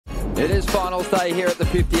It is finals day here at the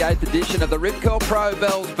 58th edition of the Rip Curl Pro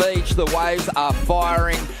Bells Beach. The waves are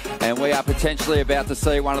firing and we are potentially about to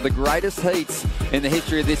see one of the greatest heats in the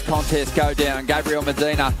history of this contest go down. Gabriel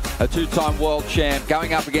Medina, a two-time world champ,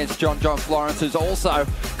 going up against John Florence, who's also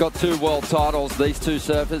got 2 world titles. These two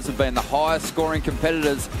surfers have been the highest scoring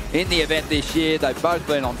competitors in the event this year. They've both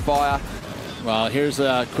been on fire. Well, here's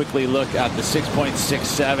a quickly look at the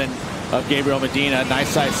 6.67 of Gabriel Medina. Nice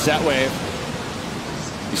size set wave.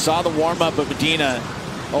 You saw the warm-up of Medina.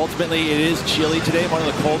 Ultimately, it is chilly today, one of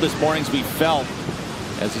the coldest mornings we've felt.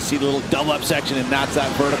 As you see the little double-up section, and that's that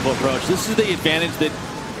vertical approach. This is the advantage that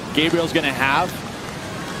Gabriel's going to have,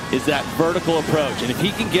 is that vertical approach. And if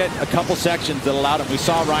he can get a couple sections that allowed him, we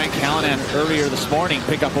saw Ryan Callanan earlier this morning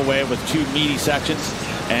pick up a wave with 2 meaty sections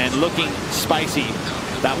and looking spicy.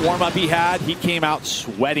 That warm-up he had, he came out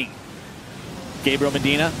sweating. Gabriel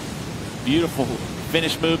Medina, beautiful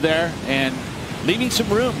finish move there, and leaving some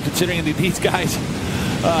room, considering that these guys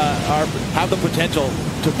have the potential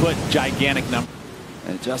to put gigantic numbers.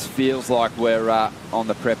 And it just feels like we're on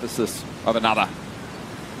the precipice of another.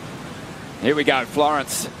 Here we go,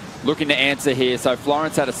 Florence looking to answer here. So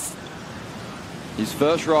Florence had his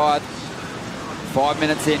first ride, 5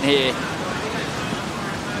 minutes in here.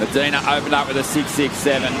 Medina opened up with a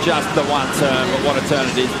 6.67, just the one turn, but what a turn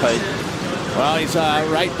it is, Pete. Well, he's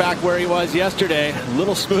right back where he was yesterday. A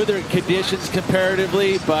little smoother conditions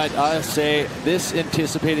comparatively, but I say this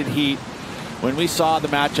anticipated heat. When we saw the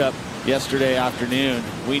matchup yesterday afternoon,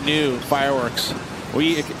 we knew fireworks.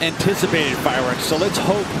 We anticipated fireworks, so let's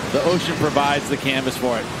hope the ocean provides the canvas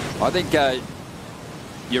for it. I think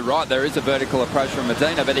you're right, there is a vertical approach from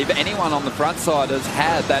Medina, but if anyone on the front side has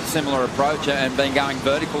had that similar approach and been going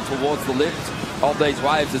vertical towards the lift of these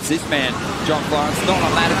waves, it's this man, John Florence. Not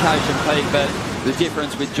on that occasion, Pete, but the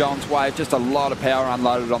difference with John's wave, just a lot of power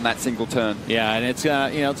unloaded on that single turn. Yeah, and it's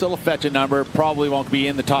it's a little fetch a number, probably won't be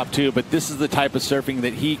in the top 2, but this is the type of surfing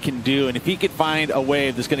that he can do, and if he could find a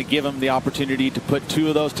wave that's going to give him the opportunity to put 2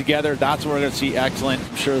 of those together, that's when we're going to see excellent.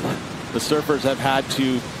 I'm sure the surfers have had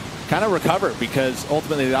to kind of recover, because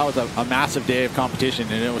ultimately that was a massive day of competition,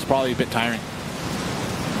 and it was probably a bit tiring.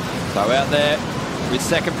 So out there with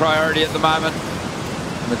second priority at the moment,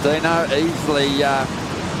 Medina easily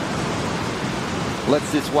lets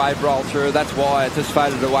this wave roll through. That's why it just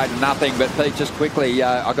faded away to nothing. But Pete, just quickly,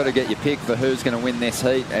 I've got to get your pick for who's going to win this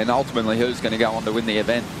heat and ultimately who's going to go on to win the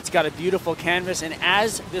event. It's got a beautiful canvas, and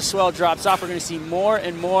as the swell drops off, we're going to see more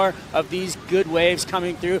and more of these good waves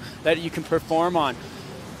coming through that you can perform on.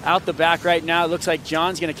 Out the back right now, it looks like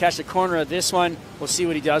John's going to catch the corner of this one. We'll see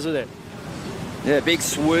what he does with it. Yeah, big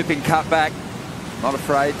swooping cutback. Not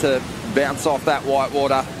afraid to bounce off that white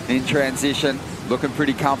water in transition. Looking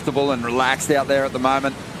pretty comfortable and relaxed out there at the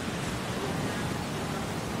moment.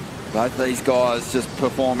 Both these guys just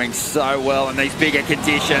performing so well in these bigger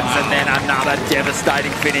conditions. And then another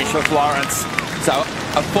devastating finish for Florence. So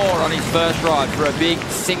a 4 on his first ride for a big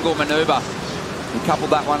single maneuver. He coupled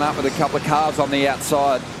that one up with a couple of carves on the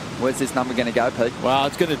outside. Where's this number going to go, Pete? Well,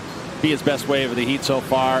 it's going to be his best wave of the heat so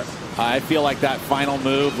far. I feel like that final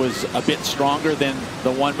move was a bit stronger than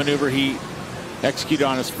the one maneuver he executed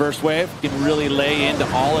on his first wave. He can really lay into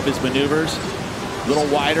all of his maneuvers. A little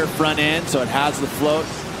wider front end, so it has the float.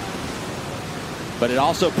 But it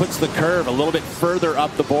also puts the curve a little bit further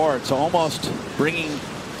up the board, so almost bringing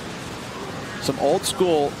some old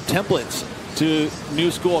school templates to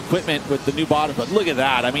new school equipment with the new bottom. But look at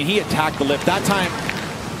that. I mean, he attacked the lip. That time,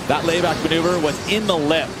 that layback maneuver was in the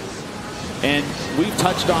lip. And we've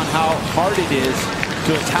touched on how hard it is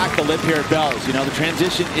to attack the lip here at Bells. You know, the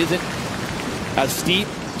transition isn't as steep.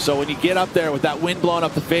 So when you get up there with that wind blowing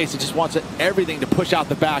up the face, it just wants everything to push out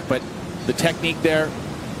the back. But the technique there,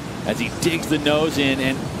 as he digs the nose in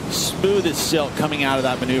and smooth as silk coming out of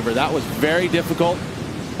that maneuver, that was very difficult.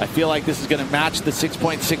 I feel like this is going to match the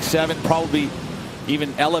 6.67, probably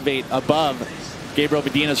even elevate above Gabriel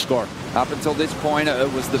Medina's score. Up until this point,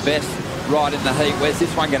 it was the best ride in the heat. Where's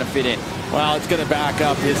this one going to fit in? Well, it's going to back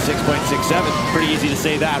up his 6.67. Pretty easy to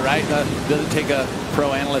say that, right? Doesn't take a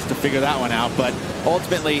pro analyst to figure that one out. But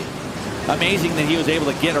ultimately, amazing that he was able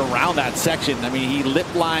to get around that section. I mean, he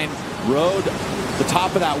lip line rode the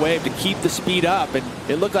top of that wave to keep the speed up, and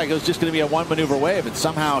it looked like it was just going to be a one maneuver wave, and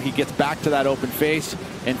somehow he gets back to that open face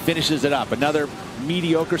and finishes it up. Another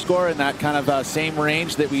mediocre score in that kind of same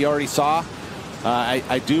range that we already saw.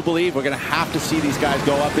 I do believe we're going to have to see these guys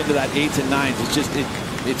go up into that 8s and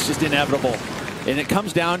 9s. It's just inevitable. And it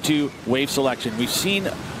comes down to wave selection. We've seen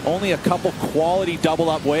only a couple quality double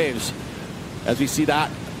up waves as we see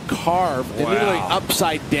that carve literally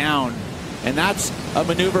upside down. And that's a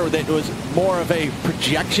maneuver that was more of a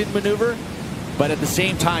projection maneuver but at the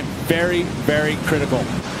same time, very, very critical.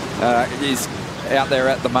 He's out there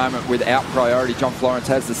at the moment without priority. John Florence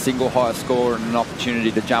has the single highest score and an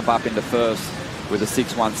opportunity to jump up into first with a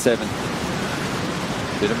 6.17.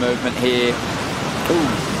 Bit of movement here. Ooh.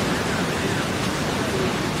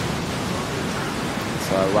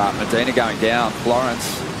 So Medina going down.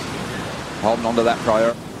 Florence holding on to that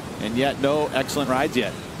priority. And yet no excellent rides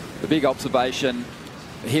yet. The big observation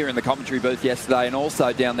here in the commentary booth yesterday, and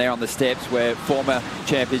also down there on the steps where former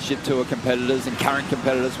championship tour competitors and current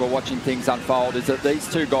competitors were watching things unfold, is that these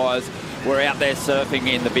two guys were out there surfing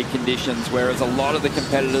in the big conditions, whereas a lot of the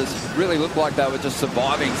competitors really looked like they were just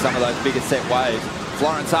surviving some of those bigger set waves.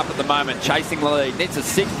 Florence up at the moment, chasing the lead. Needs a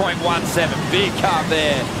 6.17. Big carve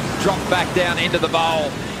there. Dropped back down into the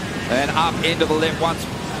bowl and up into the lip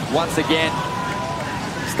once again.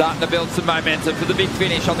 Starting to build some momentum for the big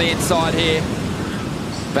finish on the inside here.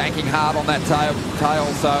 Banking hard on that tail,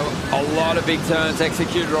 so a lot of big turns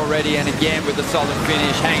executed already, and again with the solid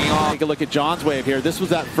finish, hanging on. Take a look at John's wave here. This was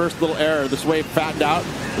that first little error. This wave fattened out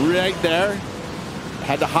right there.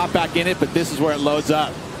 Had to hop back in it, but this is where it loads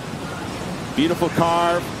up. Beautiful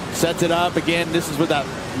carve, sets it up again. This is with that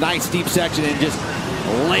nice deep section and just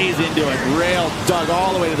lays into it. Rail dug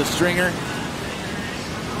all the way to the stringer.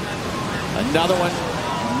 Another one,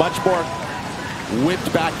 much more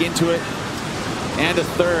whipped back into it. And a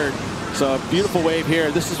third. So a beautiful wave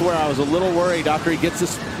here. This is where I was a little worried after he gets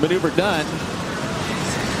this maneuver done.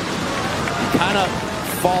 He kind of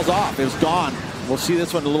falls off. It was gone. We'll see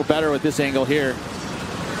this one a little better with this angle here.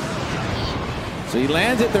 So he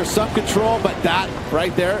lands it. There's some control, but that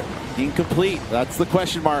right there, incomplete. That's the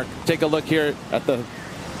question mark. Take a look here at the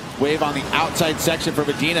wave on the outside section for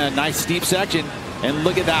Medina. A nice steep section. And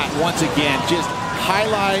look at that once again. Just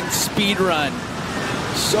highline speed run.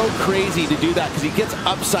 So crazy to do that because he gets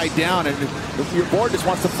upside down and your board just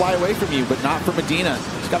wants to fly away from you, but not for Medina.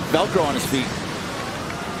 He's got Velcro on his feet.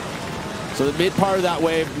 So the mid part of that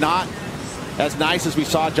wave, not as nice as we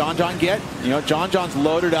saw John get. You know, John's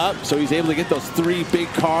loaded up, so he's able to get those three big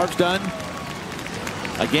carves done.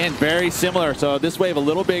 Again, very similar. So this wave a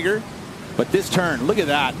little bigger, but this turn, look at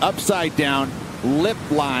that. Upside down, lip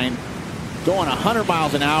line, going 100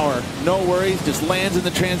 miles an hour. No worries, just lands in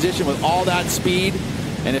the transition with all that speed.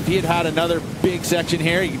 And if he had had another big section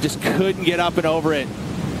here, he just couldn't get up and over it.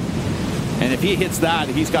 And if he hits that,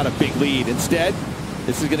 he's got a big lead. Instead,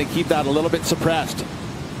 this is going to keep that a little bit suppressed.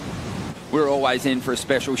 We're always in for a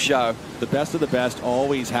special show. The best of the best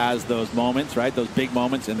always has those moments, right? Those big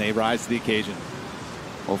moments, and they rise to the occasion.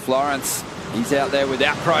 Well, Florence, he's out there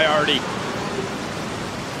without priority.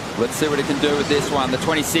 Let's see what he can do with this one. The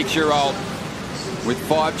 26-year-old with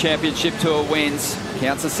 5 championship tour wins.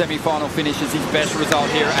 Counts as semi-final finishes his best result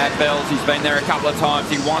here at Bells. He's been there a couple of times.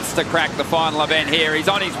 He wants to crack the final event here. He's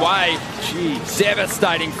on his way. Jeez.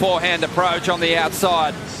 Devastating forehand approach on the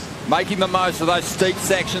outside. Making the most of those steep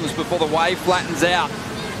sections before the wave flattens out.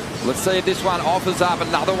 Let's see if this one offers up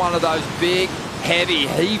another one of those big, heavy,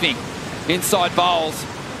 heaving inside bowls.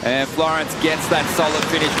 And Florence gets that solid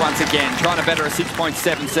finish once again. Trying to better a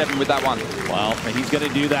 6.77 with that one. Well, he's going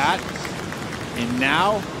to do that. And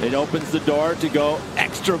now it opens the door to go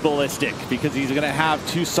extra ballistic because he's going to have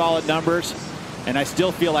 2 solid numbers. And I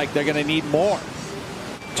still feel like they're going to need more.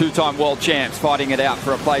 2-time world champs fighting it out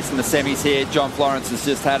for a place in the semis here. John Florence has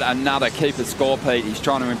just had another keeper score, Pete. He's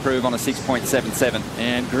trying to improve on a 6.77.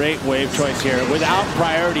 And great wave choice here. Without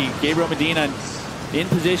priority, Gabriel Medina in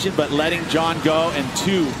position, but letting John go, and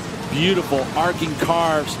 2 beautiful arcing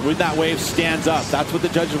carves when that wave stands up. That's what the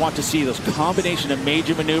judges want to see. Those combination of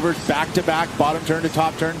major maneuvers, back-to-back, bottom turn to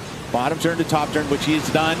top turn, bottom turn to top turn, which he's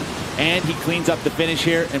done. And he cleans up the finish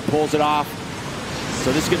here and pulls it off.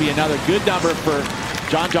 So this is going to be another good number for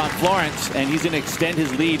John Florence, and he's going to extend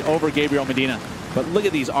his lead over Gabriel Medina. But look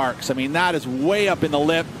at these arcs. I mean, that is way up in the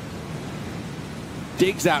lip.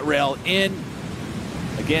 Digs that rail in.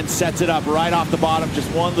 Again, sets it up right off the bottom. Just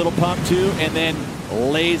one little pump, too, and then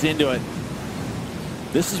lays into it.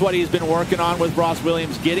 This is what he's been working on with Ross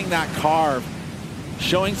Williams, getting that carve,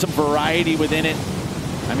 showing some variety within it.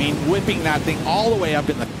 I mean, whipping that thing all the way up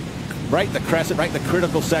in the right the crescent, right the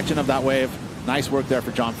critical section of that wave. Nice work there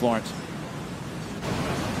for John Florence.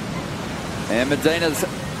 And Medina's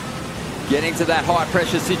getting to that high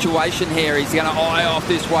pressure situation here. He's going to eye off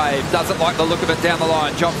this wave. Doesn't like the look of it down the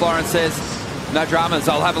line. John Florence says, no dramas,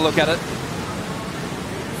 I'll have a look at it.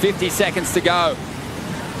 50 seconds to go.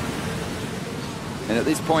 And at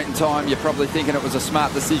this point in time, you're probably thinking it was a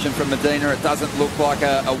smart decision from Medina. It doesn't look like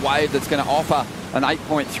a wave that's going to offer an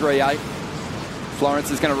 8.38.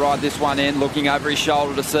 Florence is going to ride this one in, looking over his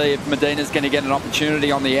shoulder to see if Medina's going to get an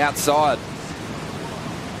opportunity on the outside.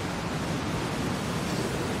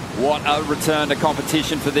 What a return to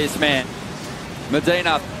competition for this man.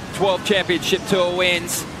 Medina, 12 championship tour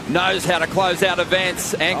wins, knows how to close out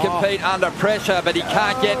events and compete under pressure, but he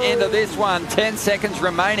can't get into this one. 10 seconds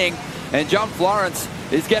remaining, and John Florence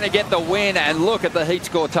is going to get the win, and look at the heat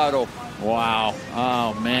score total. Wow.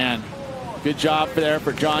 Oh, man. Good job there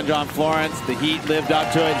for John Florence. The Heat lived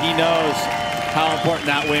up to it. He knows how important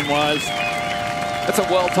that win was. It's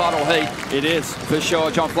a world title heat. It is. For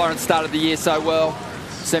sure. John Florence started the year so well.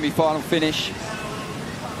 Semi-final finish.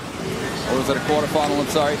 Or was it a quarterfinal? I'm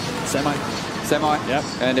sorry. Semi. Yep.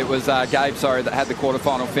 And it was Gabe, sorry, that had the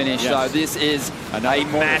quarterfinal finish. Yes. So this is a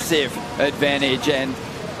massive advantage, and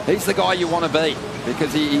he's the guy you want to beat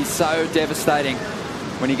because he's so devastating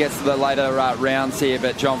when he gets to the later rounds here.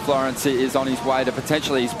 But John Florence is on his way to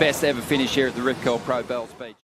potentially his best ever finish here at the Rip Curl Pro Bells Beach.